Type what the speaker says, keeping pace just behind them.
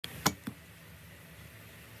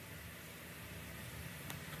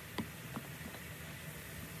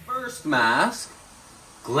first mask,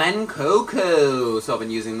 Glen Cocoa. So I've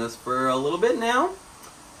been using this for a little bit now. You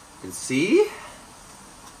can see a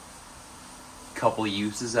couple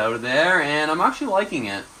uses out of there, and I'm actually liking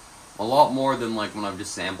it a lot more than like when I've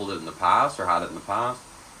just sampled it in the past or had it in the past.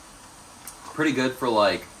 Pretty good for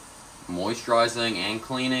like moisturizing and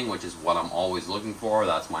cleaning, which is what I'm always looking for.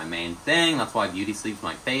 That's my main thing. That's why Beauty Sleep's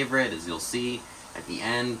my favorite, as you'll see at the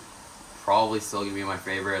end. Probably still gonna be my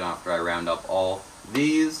favorite after I round up all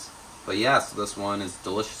these. But yeah, so this one is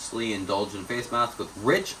deliciously indulgent face mask with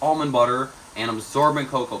rich almond butter and absorbent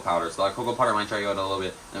cocoa powder. So that cocoa powder might try you out a little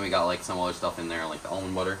bit. Then we got like some other stuff in there, like the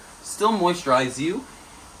almond butter. Still moisturize you.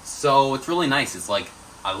 So it's really nice. It's like,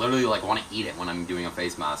 I literally like want to eat it when I'm doing a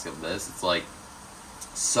face mask of this. It's like,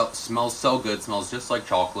 smells so good. Smells just like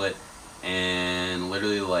chocolate. And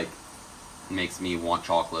literally like, makes me want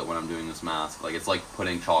chocolate when I'm doing this mask. Like, it's like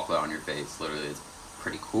putting chocolate on your face. Literally, it's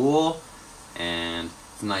pretty cool. And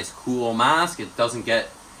it's a nice cool mask. It doesn't get,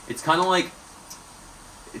 it's kind of like,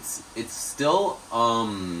 it's still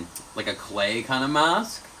like a clay kind of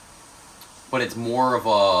mask, but it's more of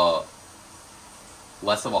a,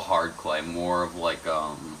 less of a hard clay, more of like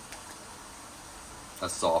a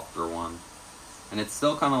softer one. And it's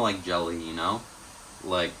still kind of like jelly, you know,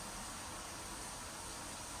 like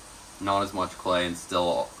not as much clay and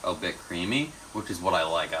still a bit creamy, which is what I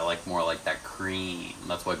like. I like more like that cream.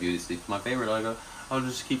 That's why Beauty Sleep's my favorite. I'll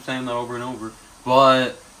just keep saying that over and over.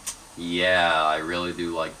 But yeah, I really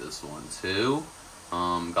do like this one too.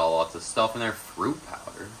 Got lots of stuff in there. Fruit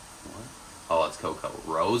powder. What? Oh, it's cocoa.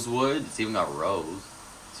 Rosewood. It's even got rose.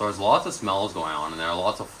 So there's lots of smells going on in there.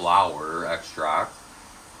 Lots of flower extract.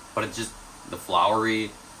 But it just, the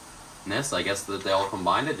floweriness, I guess that they all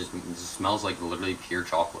combined, it just smells like literally pure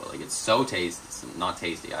chocolate. Like, it's so tasty. It's not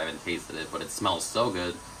tasty, I haven't tasted it, but it smells so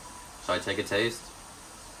good. Should I take a taste?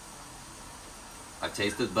 I've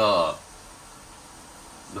tasted the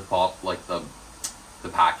pop, like the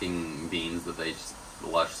packing beans that they just, the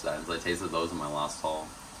LUSH sends. I tasted those in my last haul.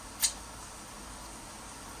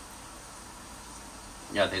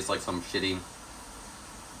 Yeah, it tastes like some shitty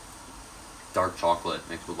dark chocolate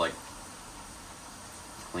mixed with like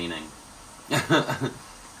cleaning.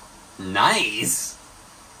 Nice!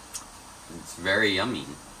 It's very yummy.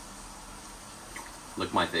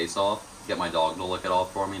 Lick my face off. Get my dog to lick it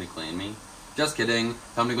off for me to clean me. Just kidding.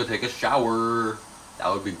 Time to go take a shower.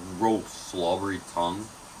 That would be gross. Slobbery tongue.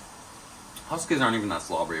 Huskies aren't even that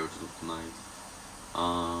slobbery, which is nice.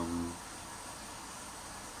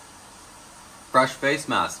 Fresh face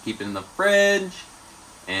mask. Keep it in the fridge.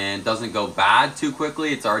 And doesn't go bad too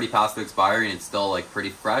quickly. It's already past the expiry and it's still like pretty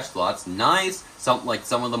fresh, so that's nice. Some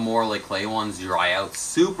of the more like clay ones dry out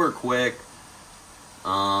super quick.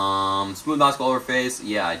 Smooth mask all over face.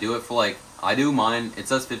 Yeah, I do it for like, I do mine, it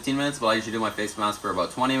says 15 minutes, but I usually do my face mask for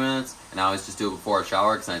about 20 minutes. And I always just do it before a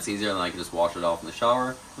shower because then it's easier and then I can just wash it off in the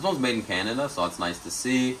shower. This one's made in Canada, so it's nice to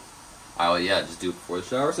see. Yeah, just do it before the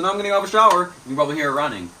shower. So now I'm gonna go have a shower. You can probably hear it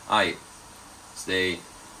running. Alright, stay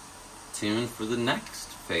tuned for the next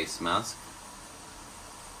face mask.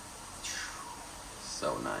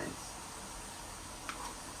 So nice.